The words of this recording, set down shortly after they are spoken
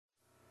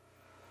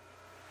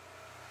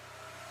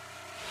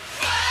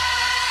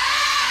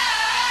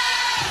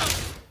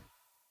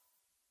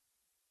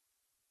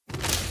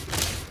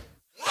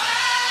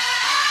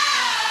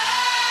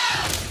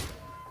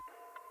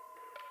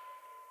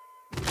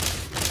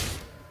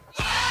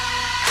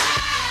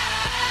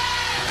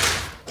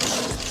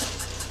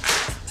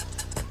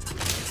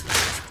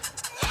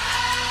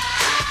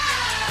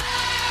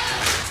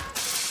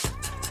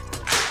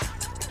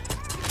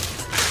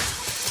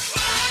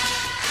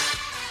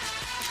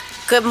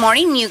Good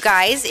morning, you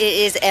guys. It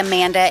is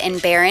Amanda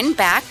and Barron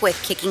back with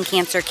Kicking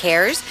Cancer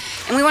Cares.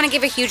 And we want to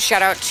give a huge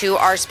shout out to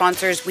our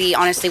sponsors. We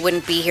honestly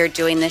wouldn't be here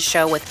doing this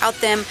show without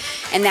them.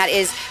 And that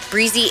is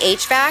Breezy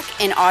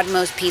HVAC and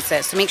Oddmost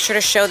Pizza. So make sure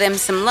to show them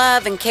some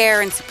love and care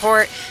and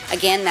support.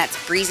 Again,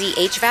 that's Breezy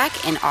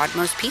HVAC and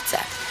Oddmost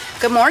Pizza.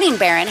 Good morning,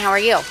 Barron. How are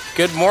you?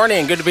 Good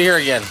morning. Good to be here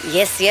again.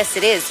 Yes,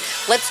 it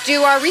is. Let's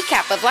do our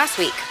recap of last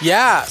week.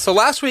 Yeah. So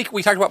last week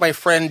we talked about my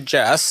friend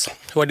Jess,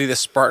 who I did the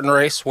Spartan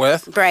race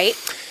with. Right.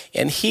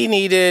 And he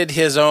needed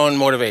his own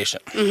motivation.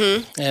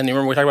 Mm-hmm. And you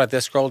remember we talked about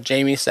this girl,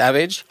 Jamie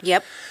Savage?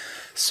 Yep.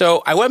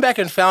 So I went back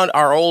and found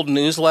our old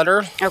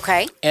newsletter.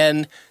 Okay.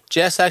 And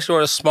Jess actually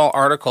wrote a small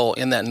article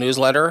in that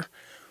newsletter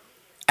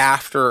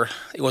after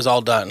it was all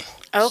done.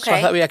 Okay. So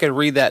I thought maybe I could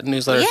read that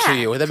newsletter to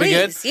you. Would that be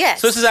good?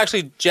 Yes. So this is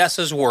actually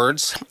Jess's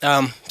words,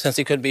 since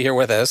he couldn't be here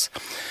with us.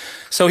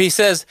 So he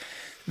says,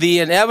 the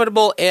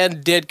inevitable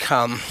end did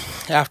come.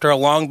 After a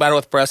long battle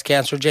with breast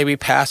cancer, Jamie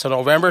passed on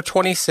November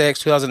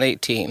 26,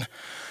 2018.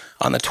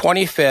 On the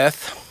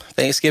 25th,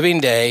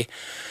 Thanksgiving Day,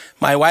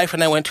 my wife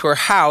and I went to her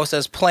house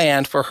as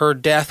planned for her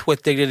Death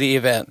with Dignity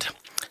event.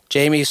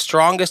 Jamie's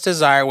strongest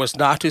desire was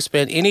not to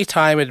spend any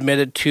time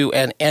admitted to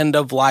an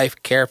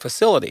end-of-life care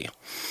facility.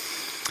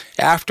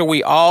 After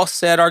we all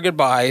said our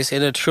goodbyes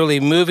in a truly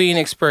moving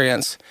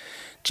experience,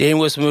 Jamie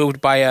was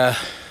moved by a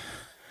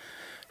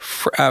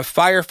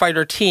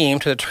firefighter team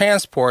to the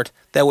transport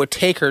that would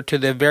take her to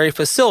the very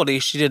facility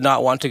she did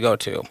not want to go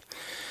to.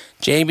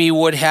 Jamie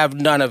would have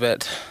none of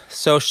it,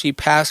 so she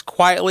passed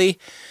quietly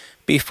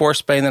before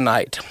spending the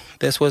night.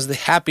 This was the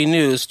happy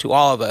news to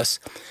all of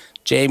us.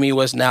 Jamie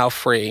was now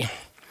free.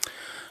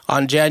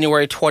 On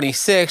January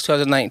 26,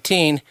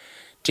 2019,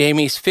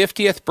 Jamie's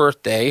 50th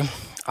birthday,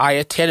 I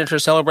attended her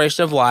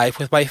celebration of life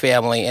with my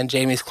family and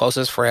Jamie's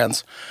closest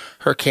friends,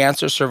 her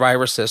cancer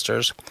survivor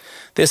sisters.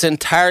 This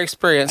entire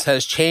experience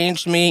has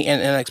changed me in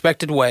an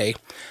unexpected way,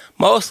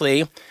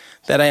 mostly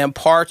that I am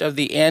part of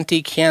the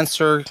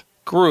anti-cancer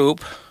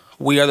group,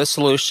 We Are the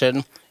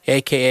Solution,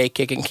 aka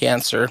Kicking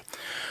Cancer,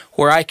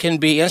 where I can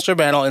be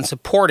instrumental in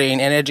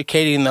supporting and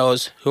educating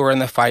those who are in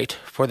the fight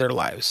for their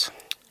lives.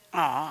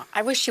 Aw,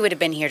 I wish you would have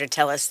been here to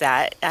tell us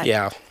that.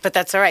 Yeah. But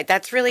that's all right.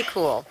 That's really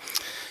cool.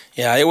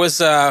 Yeah, it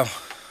was, I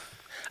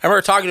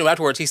remember talking to him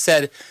afterwards. He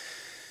said,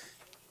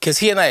 because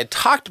he and I had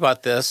talked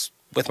about this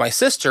with my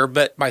sister,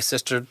 but my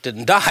sister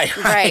didn't die.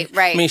 Right.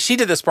 I mean, she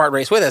did the Spartan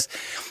race with us.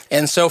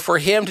 And so for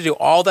him to do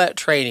all that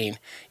training,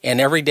 and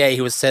every day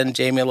he would send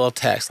Jamie a little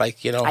text, like,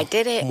 I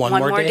did it. One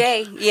more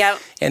day. Yep.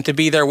 And to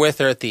be there with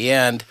her at the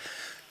end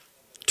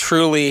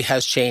truly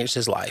has changed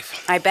his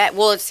life. I bet.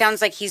 Well, it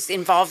sounds like he's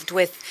involved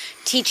with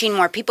teaching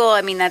more people.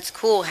 I mean, that's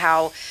cool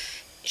how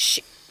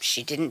she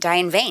didn't die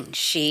in vain.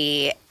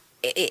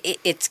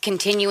 It's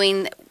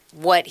continuing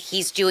what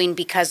he's doing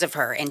because of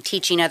her and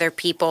teaching other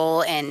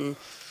people, and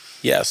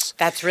yes,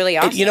 that's really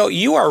awesome.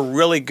 You are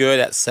really good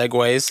at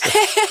segues.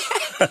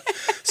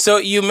 So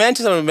you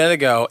mentioned them a minute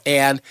ago,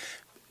 and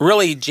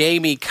really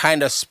Jamie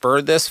kind of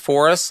spurred this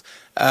for us.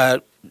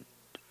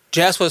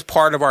 Jess was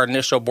part of our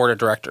initial board of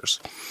directors,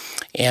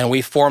 and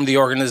we formed the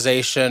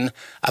organization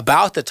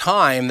about the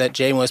time that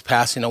Jamie was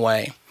passing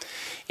away.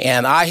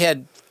 And I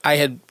had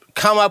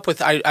come up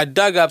with, I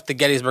dug up the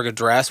Gettysburg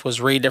Address, was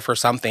reading it for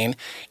something,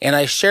 and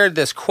I shared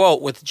this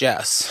quote with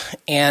Jess.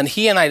 And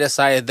he and I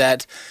decided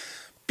that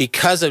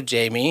because of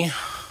Jamie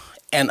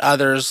and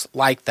others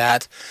like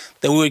that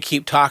we would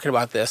keep talking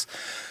about this.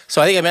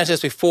 So I think I mentioned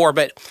this before,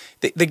 but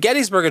the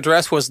Gettysburg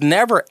Address was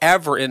never,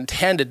 ever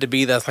intended to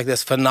be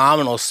this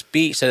phenomenal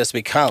speech that it's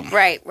become.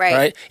 Right.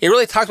 It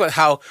really talks about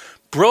how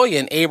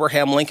brilliant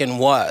Abraham Lincoln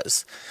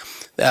was.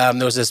 There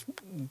was this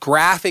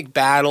graphic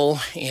battle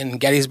in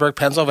Gettysburg,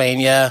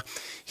 Pennsylvania.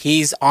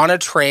 He's on a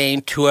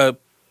train to a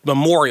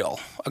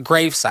memorial, a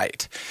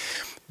gravesite.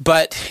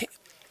 But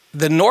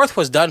the North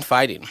was done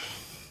fighting.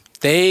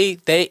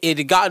 It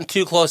had gotten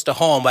too close to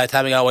home by the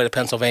time he got all the way to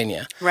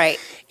Pennsylvania. Right.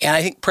 And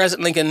I think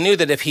President Lincoln knew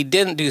that if he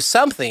didn't do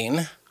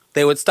something,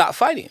 they would stop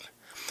fighting.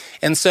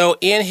 And so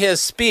in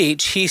his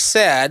speech, he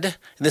said,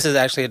 and this is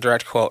actually a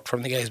direct quote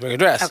from the Gettysburg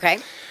Address. Okay.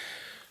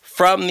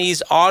 From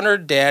these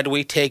honored dead,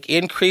 we take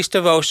increased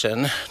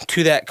devotion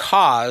to that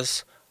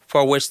cause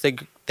for which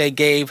they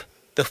gave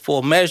the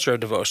full measure of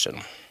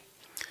devotion.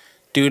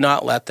 Do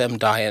not let them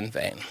die in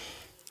vain.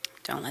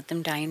 Don't let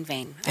them die in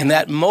vain. And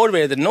that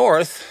motivated the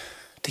North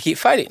to keep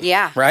fighting.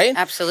 Yeah. Right?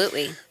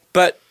 Absolutely.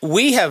 But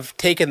we have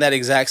taken that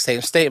exact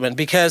same statement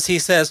because he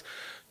says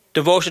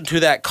devotion to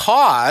that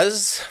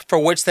cause for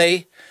which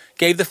they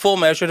gave the full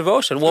measure of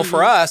devotion. Well,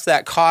 for us,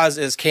 that cause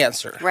is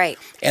cancer. Right.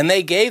 And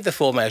they gave the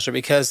full measure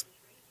because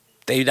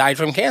they died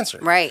from cancer.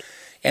 Right.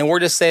 And we're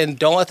just saying,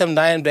 don't let them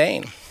die in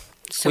vain.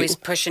 So he's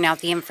pushing out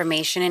the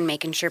information and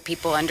making sure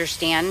people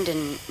understand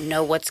and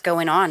know what's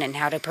going on and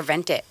how to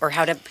prevent it or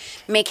how to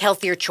make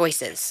healthier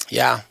choices.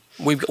 Yeah.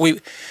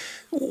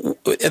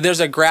 There's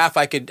a graph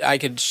I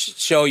could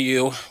show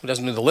you. It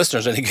doesn't do the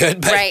listeners any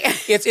good, but right.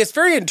 It's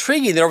very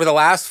intriguing that over the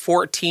last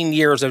 14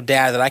 years of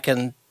data that I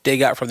can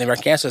dig up from the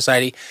American Cancer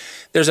Society,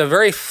 there's a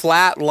very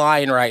flat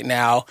line right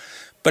now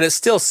But it's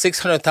still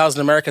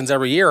 600,000 Americans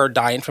every year are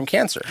dying from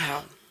cancer.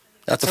 Wow.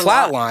 That's a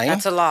flat lot. line.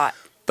 That's a lot.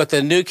 But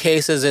the new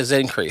cases is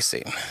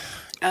increasing.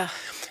 Ugh.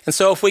 And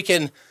so if we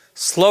can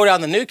slow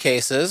down the new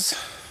cases,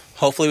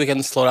 hopefully we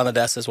can slow down the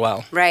deaths as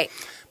well. Right.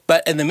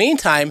 But in the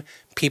meantime,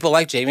 people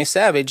like Jamie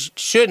Savage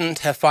shouldn't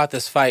have fought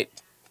this fight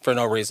for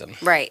no reason.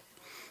 Right.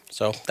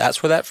 So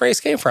that's where that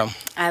phrase came from.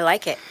 I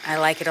like it. I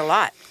like it a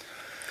lot.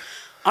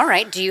 All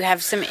right. Do you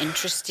have some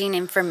interesting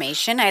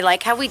information? I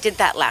like how we did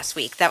that last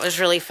week. That was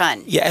really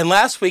fun. Yeah, and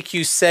last week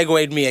you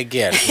segued me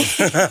again.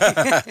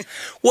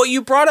 Well,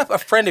 you brought up a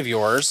friend of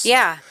yours.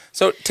 Yeah.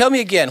 So tell me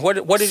again, what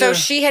did you... So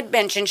she had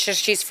mentioned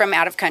she's from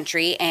out of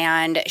country,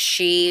 and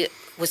she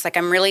was like,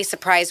 I'm really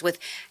surprised with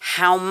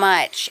how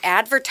much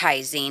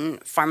advertising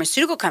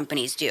pharmaceutical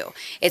companies do.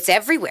 It's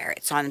everywhere.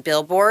 It's on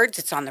billboards,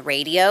 it's on the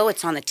radio,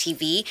 it's on the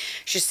TV.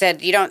 She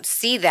said, you don't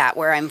see that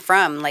where I'm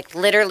from. Like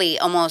literally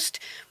almost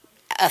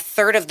a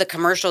third of the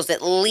commercials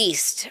at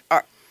least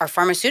are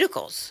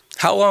pharmaceuticals.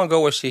 How long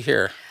ago was she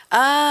here?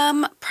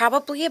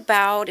 Probably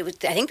about,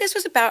 I think this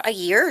was about a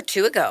year or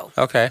two ago.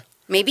 Okay.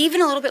 Maybe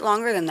even a little bit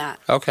longer than that.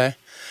 Okay.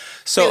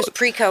 So it was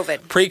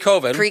pre-COVID.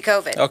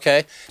 Pre-COVID.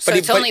 Okay. So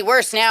it's only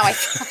worse now, I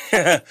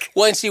think.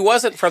 Well, and she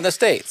wasn't from the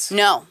States.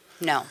 No.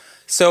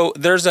 So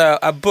there's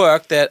a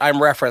book that I'm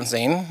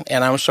referencing,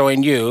 and I'm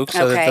showing you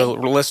so that the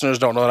listeners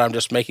don't know that I'm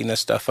just making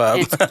this stuff up.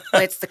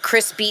 It's the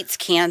Chris Beats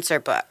Cancer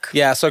book.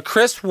 Yeah, so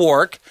Chris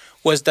Wark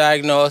was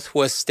diagnosed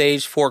with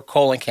stage 4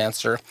 colon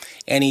cancer,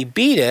 and he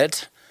beat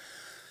it.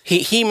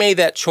 He made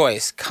that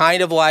choice,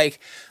 kind of like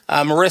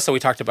Marissa we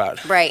talked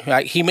about.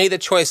 Right. He made the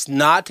choice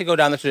not to go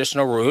down the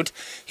traditional route.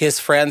 His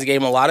friends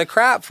gave him a lot of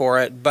crap for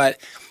it, but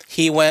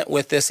he went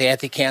with this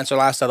anti-cancer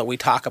lifestyle that we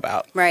talk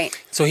about. Right.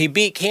 So he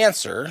beat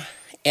cancer,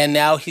 and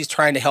now he's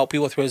trying to help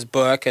people through his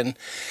book, and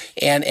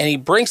he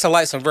brings to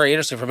light some very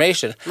interesting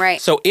information.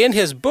 Right. So in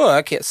his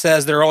book, it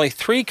says there are only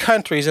 3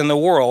 countries in the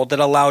world that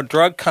allow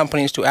drug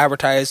companies to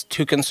advertise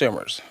to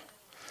consumers.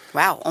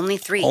 Wow, only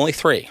 3. Only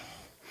 3.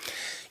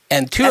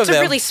 And 2 That's of them...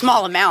 That's a really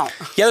small amount.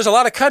 Yeah, there's a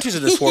lot of countries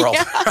in this world,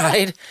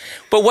 right?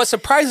 But what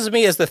surprises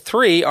me is the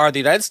 3 are the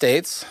United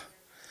States,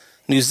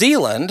 New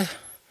Zealand,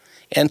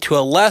 and to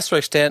a lesser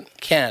extent,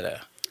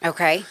 Canada.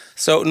 Okay.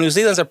 So New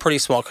Zealand's a pretty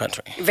small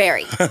country.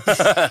 Very.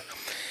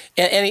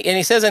 and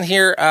he says in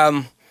here,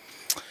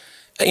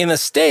 in the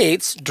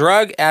States,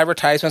 drug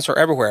advertisements are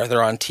everywhere.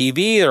 They're on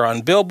TV, they're on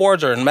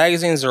billboards, they're in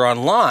magazines, they're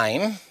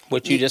online,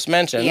 which you just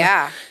mentioned.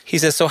 Yeah. He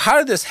says, so how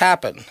did this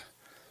happen?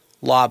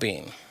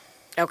 Lobbying.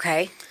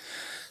 Okay.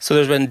 So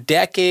there's been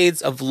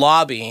decades of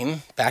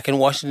lobbying back in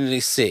Washington,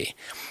 D.C.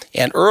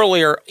 And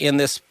earlier in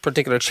this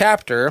particular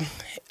chapter,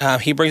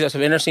 he brings up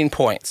some interesting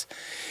points.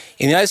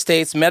 In the United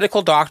States,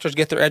 medical doctors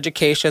get their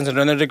educations and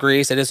earn their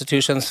degrees at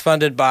institutions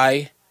funded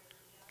by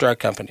drug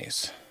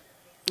companies.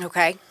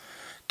 Okay.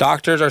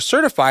 Doctors are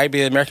certified by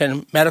the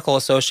American Medical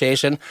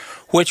Association,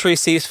 which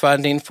receives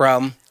funding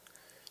from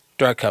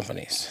drug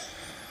companies.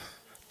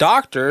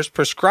 Doctors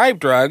prescribe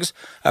drugs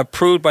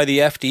approved by the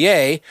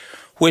FDA,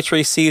 which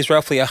receives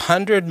roughly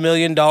 $100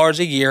 million a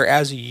year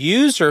as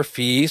user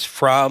fees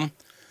from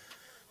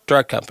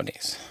drug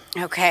companies.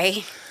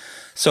 Okay.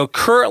 So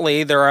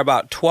currently, there are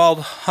about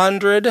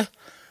 1,200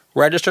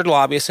 registered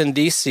lobbyists in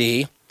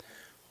D.C.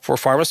 for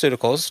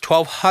pharmaceuticals.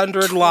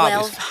 1,200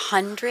 lobbyists.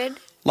 1,200?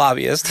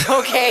 Lobbyists.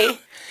 Okay.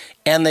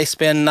 And they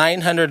spend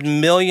 $900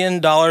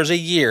 million a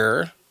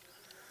year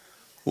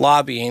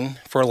lobbying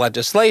for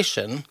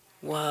legislation.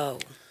 Whoa.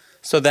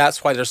 So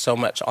that's why there's so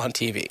much on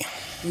TV.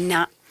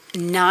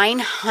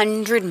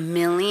 900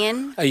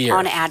 million a year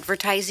on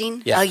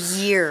advertising? Yeah. A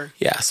year.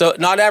 Yeah, so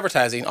not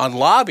advertising, on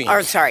lobbying.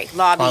 Or sorry,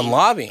 lobbying. On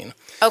lobbying.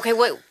 Okay,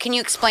 can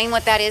you explain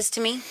what that is to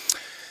me?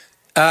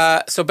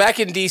 So back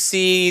in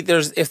D.C.,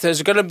 if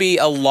there's going to be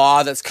a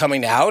law that's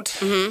coming out,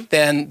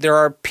 then there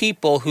are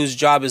people whose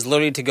job is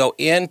literally to go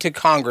into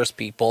Congress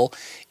people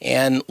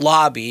and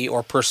lobby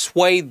or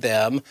persuade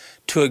them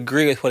to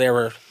agree with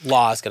whatever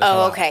law is going to come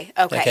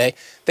out. Okay.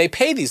 They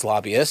pay these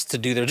lobbyists to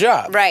do their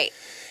job. Right.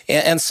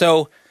 And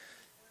so,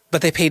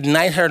 but they paid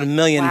 $900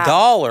 million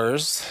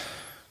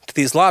to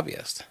these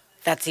lobbyists.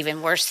 That's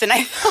even worse than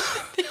I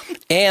thought.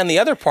 And the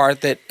other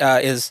part that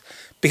is...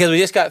 Because we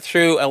just got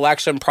through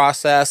election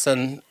process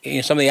and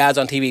some of the ads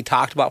on TV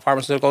talked about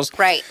pharmaceuticals.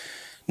 Right.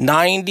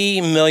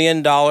 $90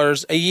 million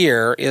a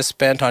year is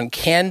spent on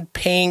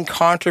campaign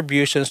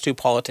contributions to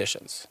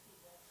politicians.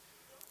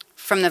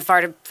 From the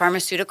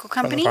pharmaceutical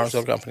companies? From the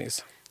pharmaceutical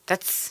companies.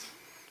 That's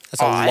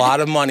odd. A lot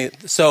of money.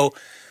 So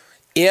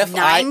if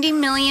 $90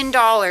 million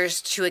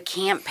to a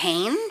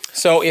campaign?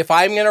 So if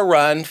I'm going to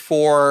run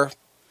for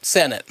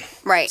Senate.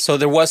 Right. So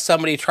there was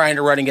somebody trying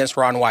to run against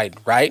Ron Wyden,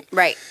 right?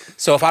 Right.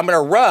 So if I'm going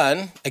to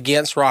run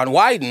against Ron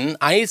Wyden,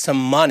 I need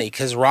some money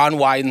because Ron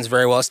Wyden's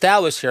very well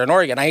established here in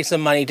Oregon. I need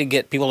some money to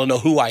get people to know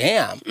who I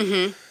am.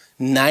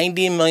 Mm-hmm.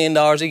 $90 million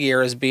a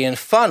year is being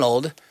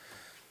funneled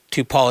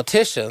to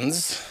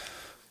politicians,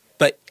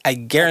 but I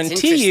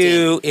guarantee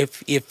you,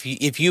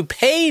 if you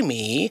pay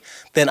me,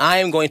 then I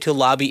am going to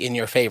lobby in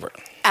your favor.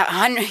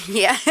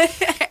 Yeah,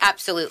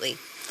 absolutely.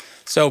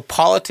 So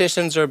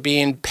politicians are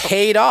being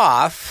paid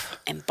off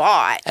And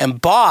bought. And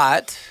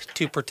bought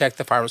to protect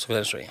the pharmaceutical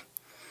industry.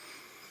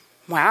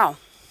 Wow.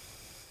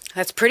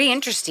 That's pretty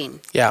interesting.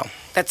 Yeah.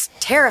 That's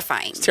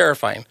terrifying. It's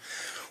terrifying.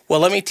 Well,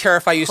 let me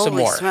terrify you some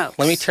Holy more. smokes.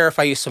 Let me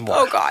terrify you some more.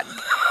 Oh, God.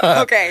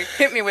 Okay,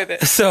 hit me with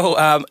it.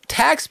 So,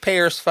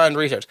 taxpayers fund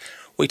research.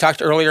 We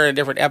talked earlier in a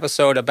different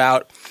episode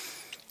about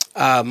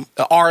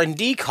the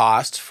R&D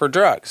cost for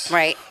drugs.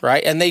 Right.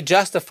 Right? And they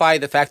justify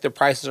the fact that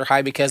prices are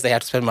high because they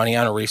have to spend money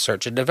on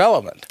research and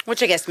development.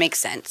 Which I guess makes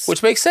sense.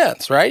 Which makes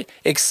sense, right?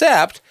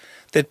 Except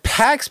that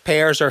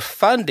taxpayers are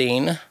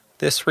funding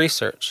this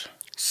research.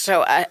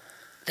 So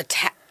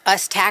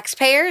us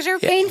taxpayers are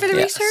paying for the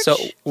research? So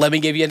let me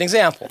give you an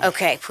example.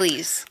 Okay,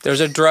 please.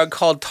 There's a drug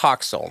called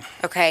Toxil.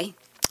 Okay.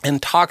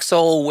 And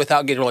Toxil,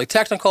 without getting really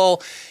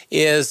technical,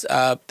 is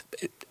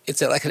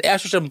it's like an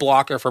estrogen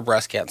blocker for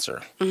breast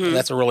cancer. Mm-hmm. And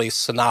that's a really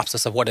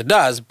synopsis of what it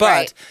does.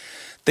 But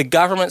the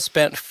government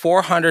spent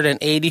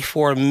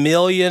 $484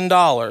 million.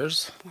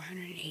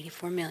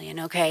 $484 million,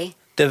 okay.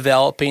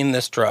 Developing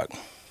this drug.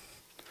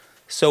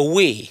 So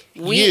we,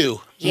 me,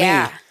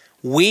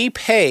 we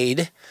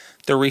paid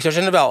the research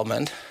and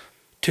development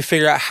to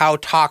figure out how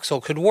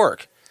Toxil could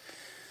work.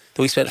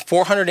 So we spent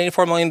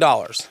 $484 million.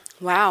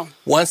 Wow.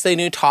 Once they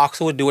knew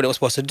Toxil would do what it was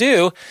supposed to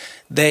do,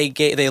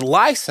 they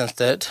licensed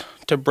it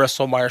to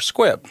Bristol Myers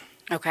Squibb.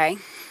 Okay.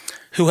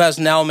 Who has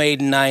now made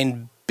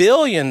 $9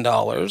 billion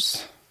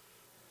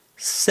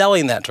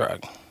selling that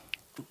drug.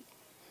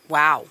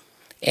 Wow.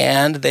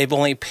 And they've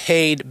only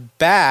paid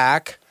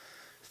back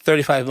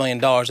 $35 million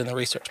in the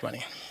research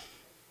money.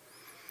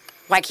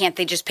 Why can't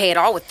they just pay it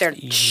all with their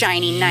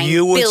shiny $9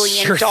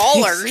 billion?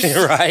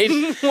 Right?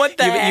 What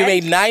the heck? You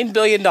made $9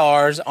 billion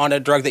on a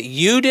drug that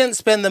you didn't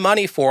spend the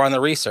money for on the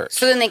research.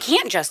 So then they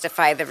can't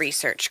justify the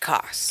research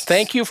costs.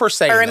 Thank you for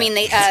saying that. Or, I mean,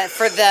 they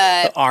for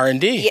the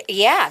R&D.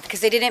 Yeah,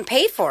 because they didn't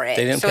pay for it.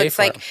 They didn't pay for it.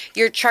 So it's like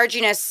you're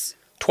charging us...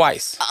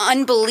 Twice.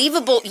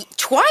 Unbelievable.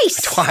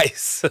 Twice.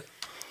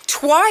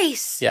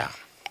 Yeah.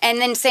 And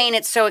then saying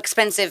it's so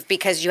expensive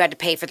because you had to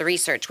pay for the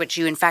research, which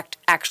you, in fact,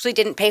 actually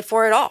didn't pay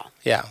for at all.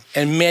 Yeah.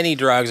 And many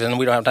drugs, and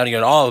we don't have time to get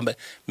into all of them,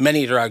 but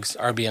many drugs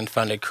are being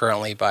funded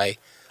currently by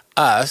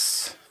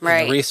us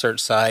on the research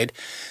side.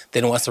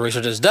 Then once the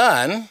research is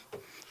done,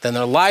 then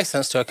they're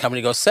licensed to a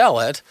company to go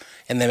sell it,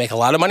 and they make a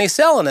lot of money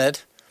selling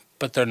it,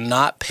 but they're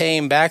not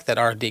paying back that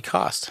R&D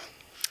cost.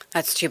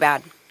 That's too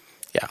bad.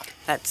 Yeah.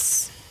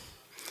 That's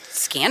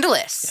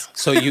scandalous. Yeah.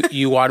 So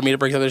you wanted me to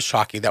bring something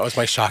shocking. That was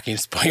my shocking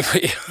point for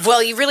you.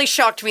 Well, you really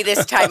shocked me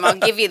this time. I'll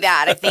give you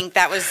that. I think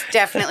that was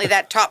definitely,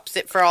 that tops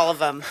it for all of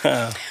them.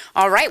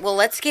 All right. Well,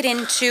 let's get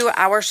into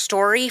our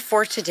story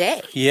for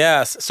today.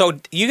 Yes. So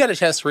you got a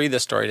chance to read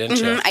this story,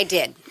 didn't you? I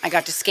did. I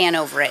got to scan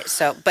over it.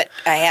 But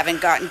I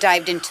haven't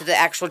dived into the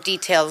actual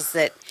details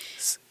that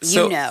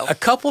you know. A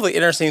couple of the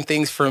interesting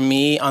things for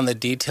me on the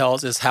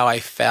details is how I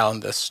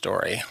found this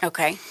story.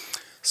 Okay.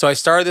 So I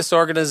started this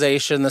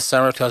organization the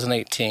summer of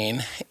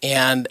 2018,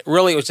 and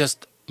really it was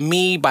just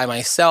me by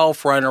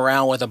myself running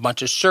around with a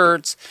bunch of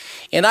shirts.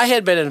 And I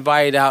had been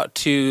invited out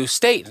to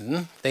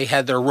Staten. They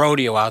had their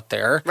rodeo out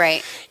there.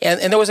 Right. And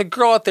there was a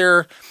girl out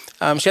there.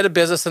 She had a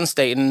business in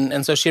Staten,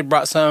 and so she had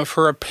brought some of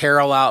her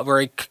apparel out,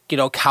 very,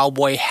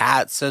 cowboy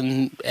hats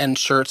and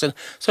shirts. And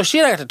so she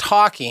and I got to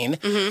talking.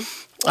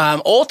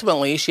 Mm-hmm.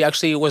 Ultimately, she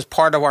actually was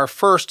part of our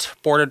first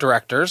board of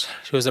directors.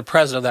 She was the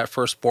president of that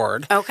first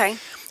board. Okay.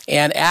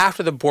 And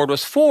after the board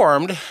was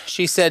formed,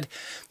 she said,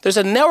 there's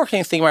a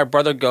networking thing my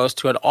brother goes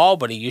to at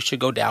Albany. You should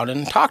go down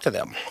and talk to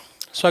them.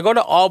 So I go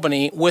to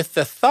Albany with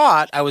the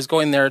thought I was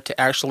going there to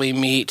actually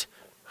meet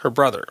her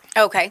brother.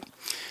 Okay.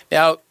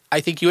 Now, I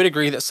think you would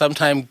agree that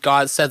sometimes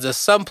God sends us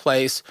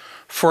someplace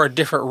for a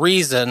different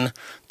reason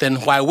than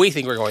why we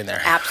think we're going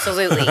there.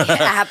 Absolutely.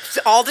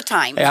 All the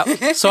time.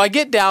 Yeah. So I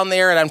get down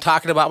there and I'm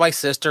talking about my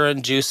sister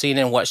and juicing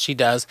and what she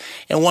does.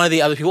 And one of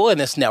the other people in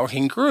this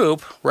networking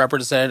group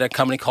represented a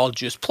company called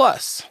Juice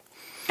Plus.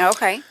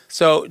 Okay.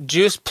 So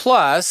Juice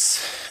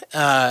Plus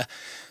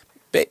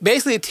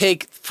basically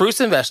take fruits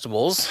and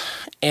vegetables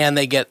and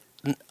they get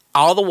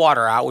all the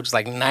water out, which is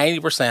like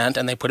 90%,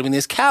 and they put them in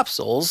these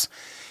capsules.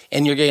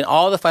 And you're getting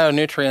all the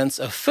phytonutrients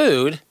of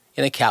food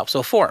in a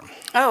capsule form.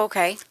 Oh,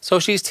 okay. So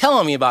she's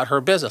telling me about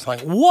her business. I'm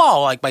like,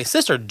 whoa, like my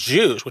sister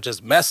Juice, which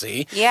is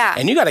messy. Yeah.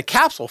 And you got a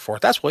capsule for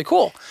it. That's really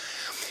cool.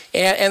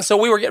 And so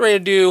we were getting ready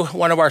to do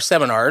one of our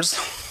seminars.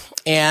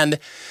 And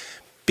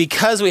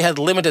because we had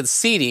limited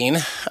seating,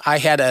 I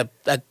had a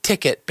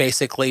ticket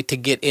basically to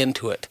get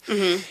into it.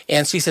 Mm-hmm.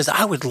 And she says,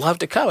 I would love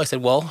to come. I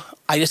said, well,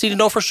 I just need to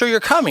know for sure you're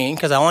coming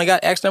because I only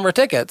got X number of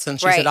tickets. And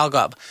she said, I'll go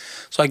up.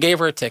 So I gave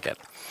her a ticket.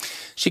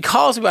 She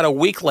calls me about a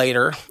week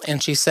later,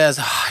 and she says,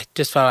 I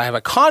just found I have a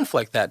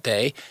conflict that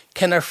day.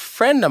 Can a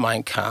friend of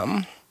mine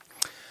come?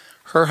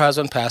 Her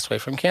husband passed away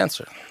from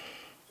cancer.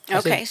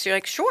 Okay, so you're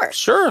like, sure.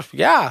 Sure,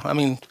 yeah. I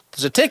mean,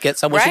 there's a ticket.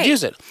 Someone should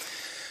use it.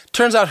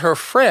 Turns out her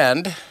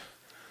friend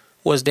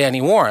was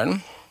Danny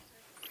Warren,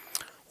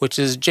 which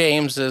is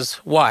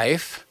James's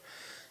wife.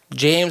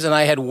 James and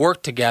I had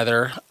worked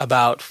together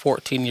about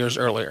 14 years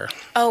earlier.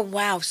 Oh,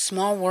 wow.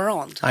 Small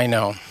world. I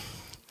know.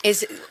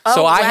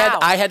 So I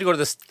had to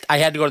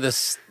go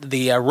to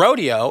the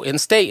rodeo in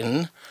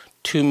Staten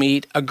to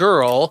meet a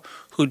girl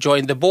who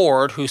joined the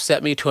board, who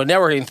sent me to a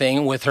networking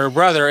thing with her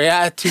brother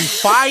to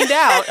find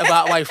out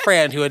about my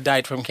friend who had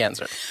died from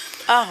cancer.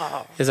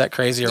 Oh. Is that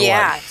crazy or what?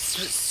 Yeah,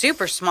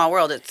 super small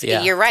world.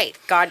 You're right.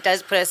 God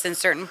does put us in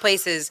certain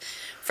places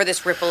for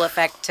this ripple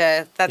effect.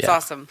 That's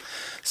awesome.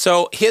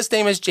 So his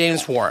name is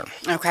James Warren.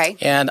 Okay.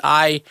 And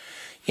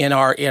in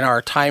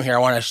our time here, I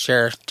want to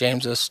share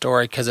James's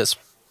story because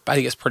I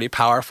think it's pretty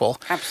powerful.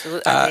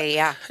 Absolutely.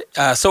 Yeah.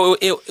 So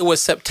it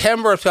was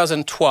September of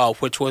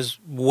 2012, which was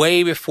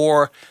way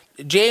before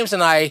James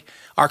and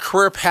our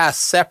career paths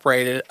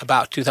separated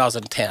about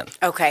 2010.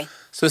 Okay.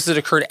 So this had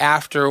occurred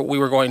after we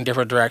were going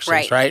different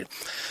directions, right?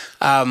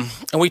 And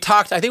we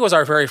talked, I think it was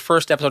our very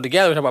first episode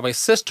together, we talked about my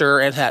sister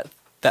and that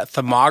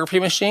thermography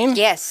machine.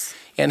 Yes.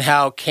 And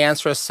how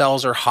cancerous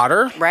cells are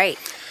hotter. Right.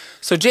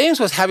 So James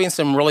was having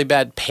some really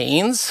bad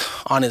pains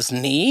on his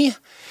knee.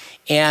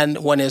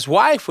 And when his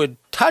wife would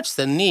touch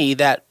the knee,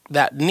 that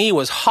knee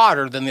was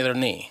hotter than the other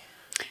knee.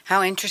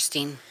 How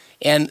interesting.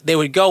 And they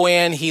would go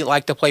in. He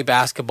liked to play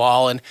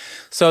basketball. And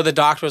so the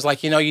doctor was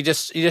like, you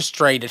just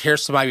strained it.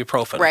 Here's some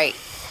ibuprofen. Right.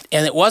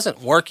 And it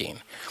wasn't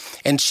working.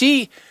 And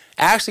she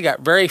actually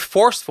got very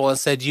forceful and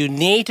said, you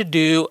need to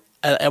do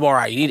an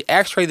MRI. You need to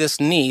x-ray this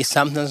knee.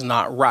 Something's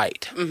not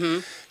right.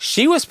 Mm-hmm.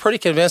 She was pretty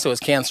convinced it was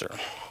cancer.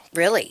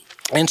 Really?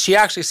 And she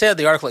actually said in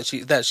the article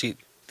that she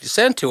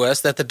sent to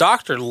us that the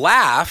doctor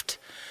laughed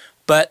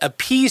but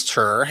appeased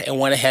her and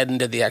went ahead and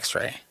did the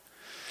x-ray.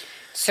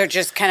 So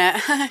just kind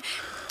of,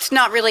 it's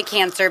not really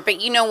cancer,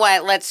 but you know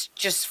what? Let's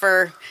just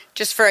for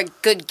a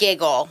good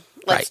giggle,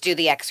 let's do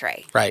the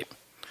x-ray. Right.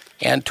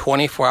 And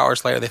 24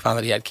 hours later, they found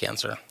that he had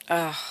cancer.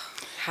 Oh,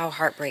 how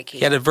heartbreaking.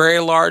 He had a very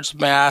large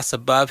mass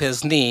above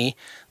his knee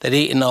that had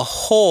eaten a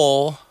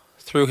hole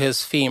through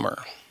his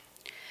femur.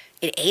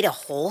 It ate a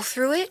hole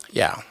through it?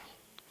 Yeah.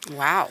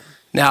 Wow.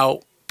 Now,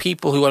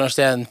 people who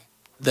understand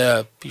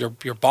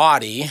your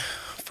body,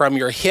 from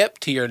your hip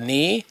to your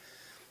knee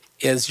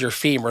is your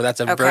femur. That's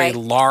a very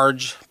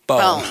large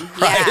bone.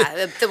 Right?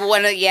 Yeah. The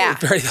one,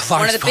 very large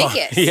one of the bone.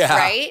 biggest,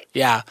 right?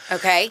 Yeah.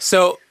 Okay.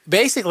 So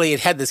basically, it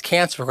had this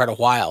cancer for quite a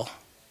while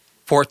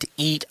for it to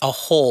eat a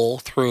hole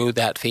through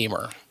that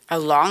femur. A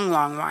long,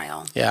 long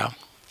while. Yeah.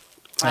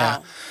 Wow. Yeah.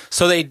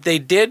 So they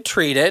did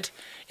treat it.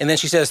 And then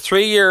she says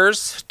 3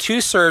 years, 2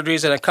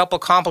 surgeries, and a couple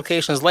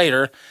complications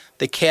later,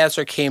 the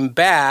cancer came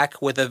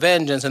back with a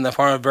vengeance in the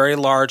form of a very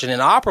large and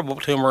inoperable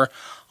tumor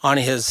on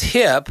his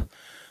hip,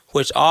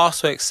 which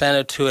also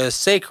extended to his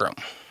sacrum.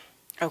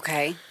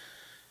 Okay.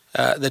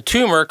 The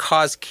tumor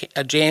caused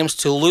James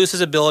to lose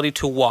his ability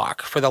to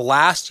walk. For the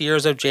last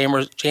years of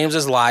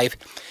James's life,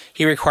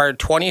 he required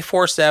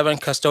 24/7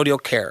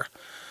 custodial care.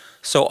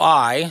 So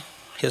I,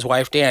 his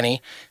wife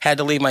Danny, had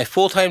to leave my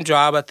full-time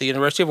job at the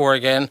University of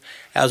Oregon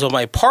as well as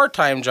my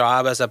part-time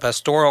job as a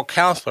pastoral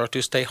counselor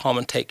to stay home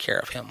and take care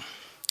of him.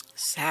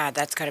 Sad.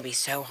 That's got to be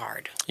so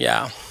hard.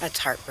 Yeah. That's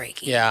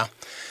heartbreaking. Yeah.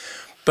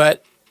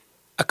 But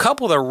a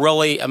couple of the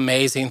really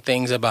amazing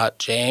things about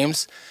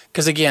James,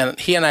 because again,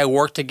 he and I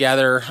worked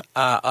together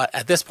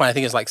at this point, I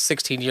think it's like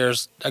 16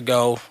 years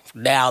ago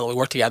now that we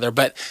worked together,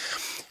 but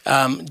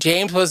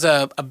James was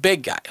a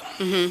big guy.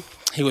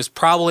 Mm-hmm. He was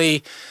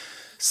probably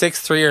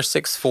 6'3" or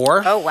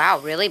 6'4". Oh, wow.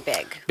 Really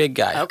big. Big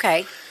guy.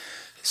 Okay.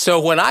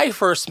 So when I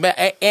first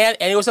met, and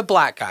he was a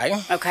black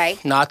guy. Okay.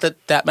 Not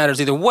that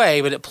matters either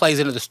way, but it plays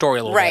into the story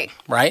a little bit.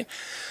 Right.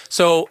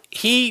 So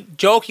he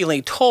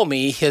jokingly told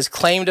me his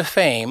claim to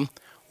fame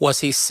was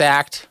he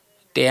sacked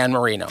Dan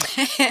Marino.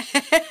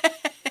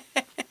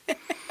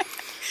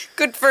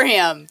 Good for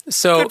him.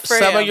 So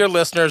some of your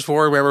listeners will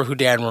remember who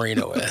Dan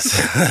Marino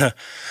is.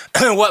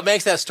 What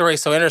makes that story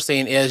so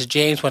interesting is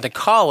James went to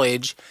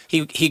college.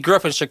 He grew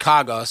up in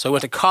Chicago, so he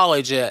went to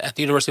college at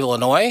the University of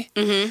Illinois,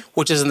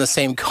 which is in the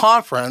same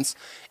conference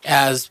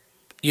as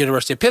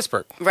University of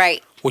Pittsburgh.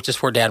 Right. Which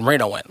is where Dan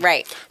Marino went.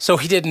 Right. So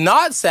he did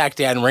not sack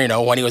Dan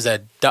Marino when he was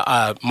a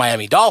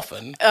Miami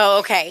Dolphin. Oh,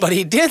 okay. But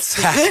he did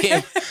sack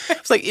him.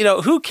 It's like,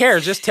 who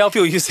cares? Just tell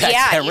people you sacked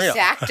Dan Marino.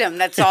 Yeah, you sacked him.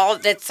 That's all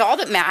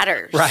that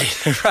matters.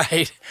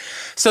 Right.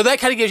 So that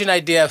kind of gives you an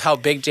idea of how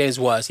big James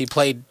was. He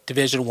played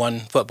Division I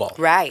football.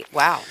 Right.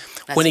 Wow.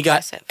 That's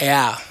impressive.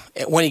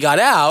 When he got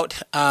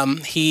out,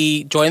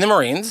 he joined the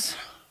Marines.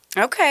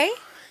 Okay.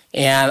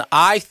 And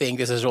I think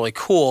this is really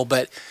cool,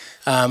 but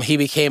he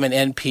became an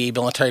NP,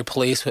 military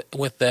police,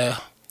 with the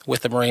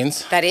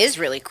Marines. That is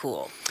really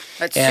cool.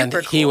 That's super cool.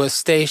 And he was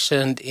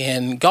stationed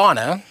in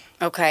Ghana.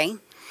 Okay.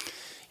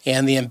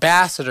 And the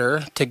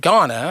ambassador to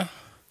Ghana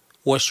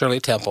was Shirley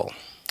Temple.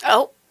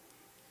 Oh.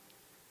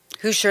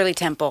 Who's Shirley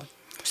Temple?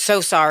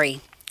 So sorry.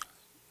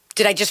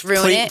 Did I just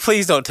ruin it?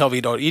 Please don't tell me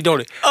you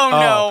don't. Oh,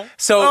 no.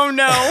 So,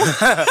 no.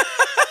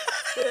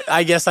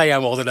 I guess I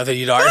am old enough that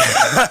you don't.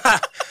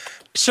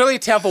 Shirley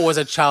Temple was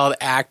a child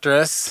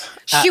actress.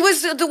 She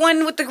was the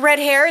one with the red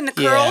hair and the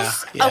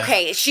curls? Yeah.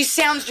 Okay, she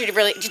sounds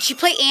really... Did she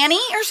play Annie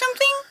or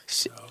something?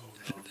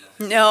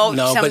 No,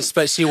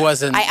 but she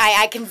wasn't.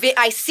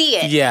 I see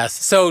it. Yes.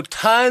 So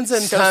tons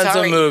and tons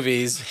of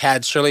movies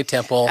had Shirley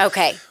Temple.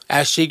 Okay.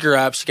 As she grew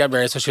up, she got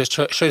married, so she was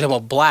Shirley Temple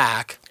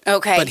Black.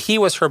 Okay. But he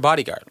was her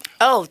bodyguard.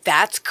 Oh,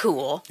 that's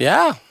cool.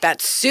 Yeah.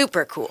 That's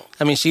super cool.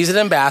 I mean, she's an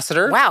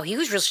ambassador. Wow, he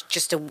was really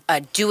just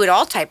a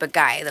do-it-all type of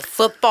guy. The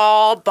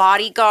football,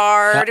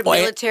 bodyguard,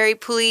 military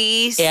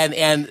police.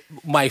 And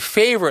my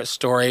favorite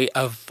story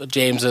of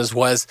James's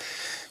was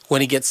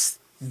when he gets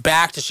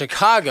back to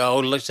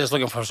Chicago, just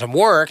looking for some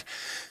work,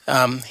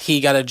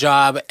 he got a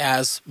job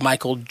as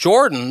Michael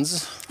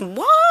Jordan's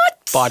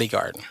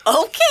bodyguard.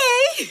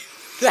 Okay.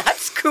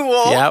 That's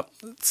cool. Yep.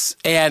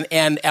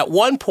 And at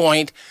one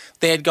point,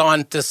 they had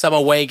gone to some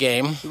away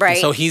game. Right.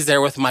 So he's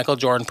there with Michael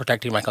Jordan,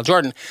 protecting Michael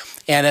Jordan.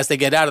 And as they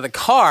get out of the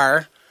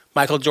car,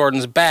 Michael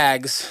Jordan's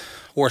bags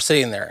were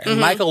sitting there. And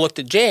Michael looked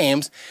at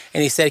James,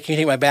 and he said, "Can you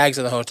take my bags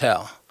in the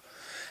hotel?"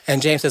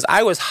 And James says,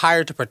 "I was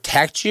hired to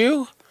protect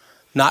you,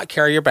 not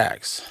carry your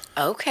bags."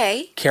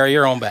 Okay. Carry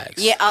your own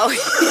bags. Yeah.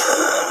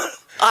 Oh.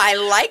 I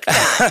like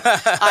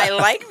that. I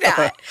like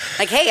that.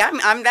 Like, hey,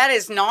 I'm. That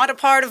is not a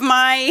part of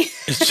my.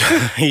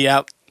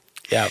 Yep.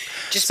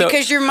 Just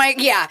because you're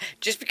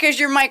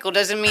Michael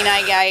doesn't mean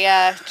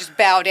I just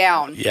bow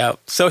down. Yep.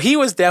 So he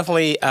was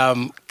definitely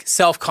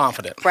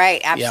self-confident. Right.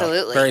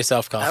 Absolutely. Yeah, very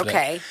self-confident.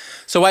 Okay.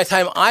 So by the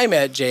time I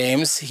met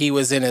James, he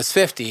was in his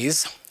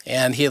 50s,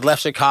 and he had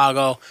left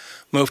Chicago,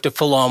 moved to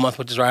Philomath,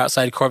 which is right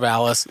outside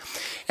Corvallis,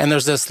 and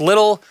there's this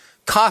little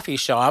coffee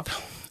shop.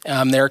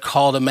 They're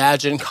called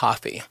Imagine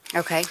Coffee.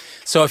 Okay.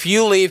 So if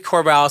you leave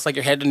Corvallis, like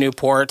you're headed to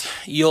Newport,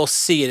 you'll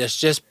see it. It's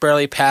just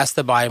barely past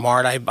the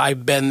Bi-Mart.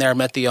 I've been there,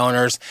 met the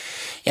owners.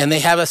 And they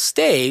have a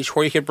stage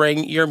where you could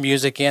bring your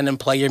music in and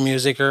play your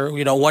music or,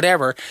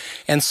 whatever.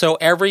 And so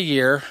every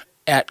year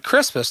at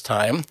Christmas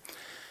time,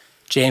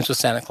 James was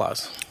Santa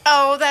Claus.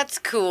 Oh, that's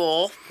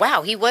cool.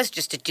 Wow, he was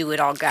just a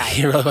do-it-all guy.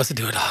 He really was a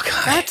do-it-all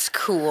guy. That's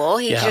cool.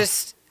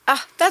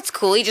 That's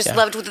cool. He just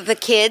loved the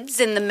kids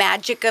and the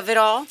magic of it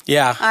all.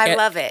 Yeah. I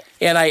love it.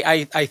 And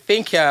I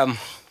think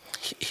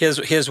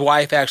his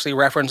wife actually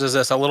references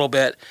this a little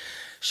bit.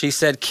 She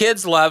said,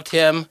 "Kids loved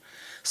him.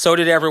 So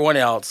did everyone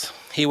else.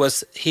 He was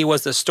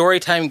the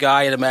storytime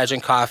guy at Imagine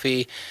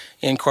Coffee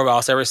in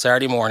Corvallis every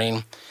Saturday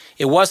morning.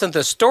 It wasn't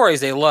the stories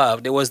they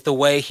loved. It was the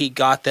way he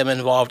got them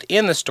involved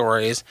in the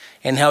stories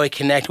and how he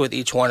connected with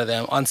each one of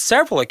them. On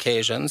several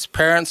occasions,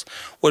 parents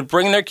would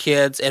bring their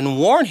kids and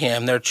warn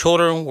him their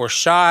children were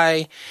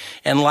shy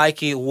and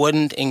likely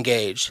wouldn't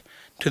engage.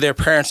 To their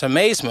parents'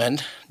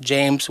 amazement,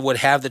 James would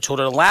have the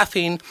children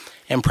laughing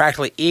and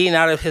practically eating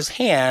out of his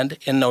hand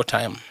in no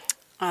time."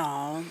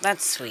 Oh,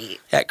 that's sweet.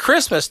 At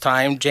Christmas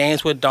time,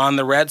 James would don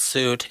the red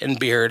suit and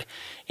beard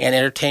and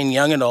entertain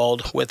young and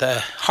old with a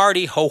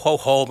hearty ho, ho,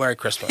 ho, Merry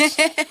Christmas.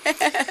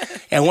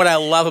 And what I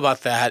love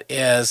about that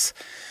is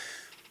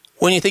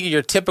when you think of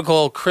your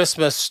typical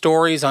Christmas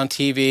stories on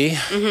TV,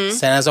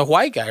 Santa's a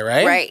white guy,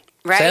 right?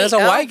 Right. Santa's a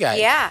white guy.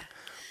 Yeah.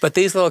 But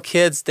these little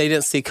kids, they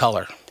didn't see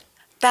color.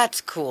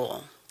 That's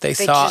cool. They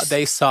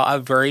saw a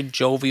very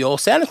jovial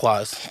Santa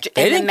Claus.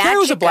 They didn't care it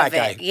was a black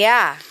guy.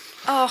 Yeah.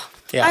 Oh,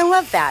 yeah. I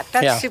love that.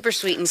 That's super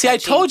sweet and See,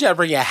 touching. I told you I'd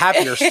bring you a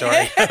happier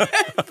story.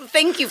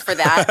 Thank you for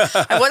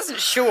that. I wasn't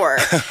sure.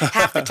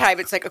 Half the time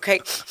it's like, okay.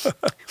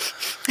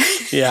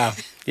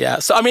 Yeah.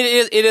 So, I mean,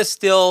 it is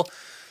still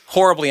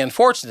horribly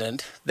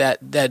unfortunate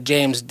that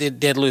James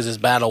did lose his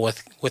battle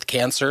with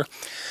cancer.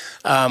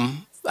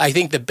 I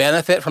think the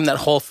benefit from that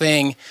whole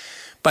thing,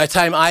 by the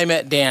time I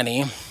met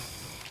Danny,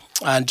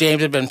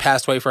 James had been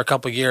passed away for a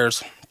couple of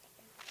years.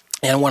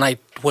 And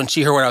when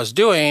she heard what I was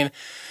doing,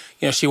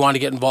 she wanted to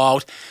get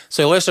involved.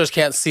 So listeners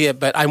can't see it,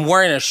 but I'm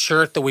wearing a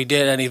shirt that we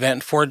did at an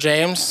event for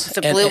James. It's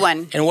a blue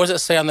one. And what does it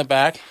say on the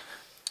back?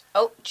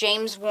 Oh,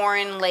 James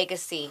Warren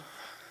Legacy.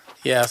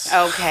 Yes.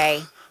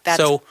 Okay.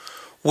 So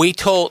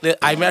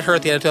I met her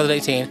at the end of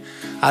 2018.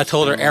 I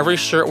told her every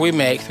shirt we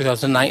make through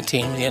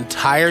 2019, the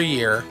entire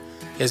year,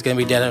 is going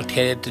to be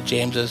dedicated to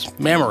James's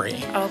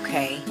memory.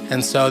 Okay.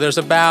 And so there's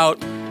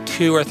about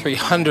 200 or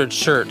 300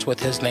 shirts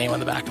with his name on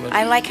the back of it.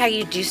 I like how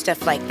you do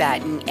stuff like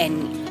that,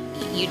 and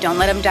you don't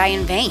let them die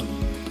in vain.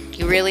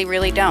 You really,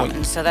 really don't.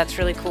 And so that's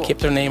really cool. Keep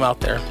their name out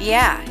there.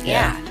 Yeah.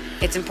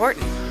 It's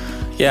important.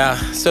 Yeah.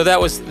 So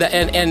that was,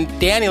 and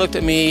Danny looked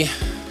at me.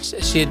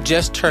 She had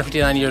just turned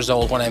 59 years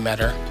old when I met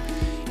her.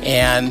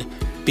 And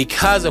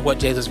because of what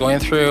James was going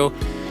through,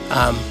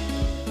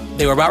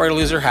 they were about ready to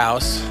lose her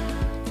house.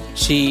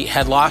 She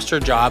had lost her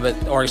job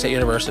at Oregon State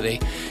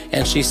University.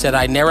 And she said,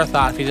 "I never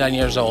thought at 59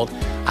 years old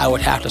I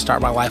would have to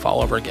start my life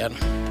all over again."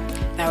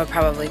 That would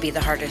probably be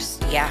the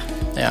hardest. Yeah.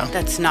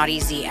 That's not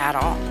easy at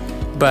all.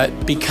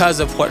 But because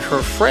of what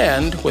her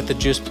friend with the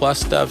Juice Plus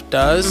stuff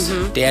does,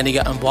 Danny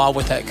got involved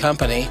with that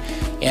company,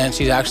 and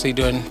she's actually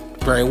doing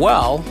very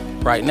well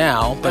right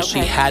now, but she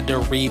had to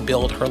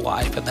rebuild her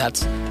life, and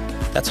that's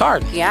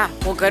hard. Yeah.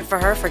 Well, good for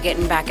her for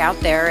getting back out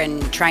there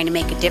and trying to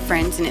make a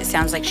difference, and it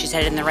sounds like she's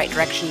headed in the right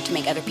direction to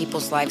make other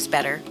people's lives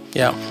better.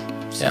 Yeah.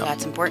 So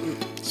that's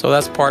important. So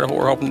that's part of what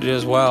we're hoping to do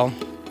as well.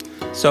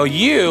 So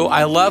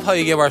I love how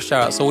you give our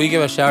shout out. So will you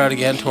give a shout out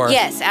again to our...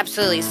 Yes,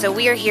 absolutely. So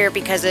we are here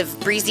because of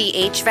Breezy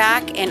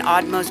HVAC and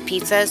Oddmost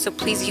Pizza. So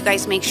please, you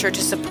guys, make sure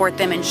to support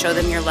them and show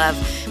them your love,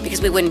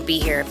 because we wouldn't be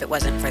here if it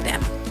wasn't for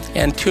them.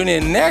 And tune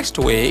in next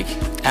week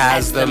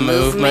as the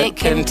movement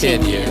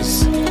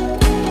continues.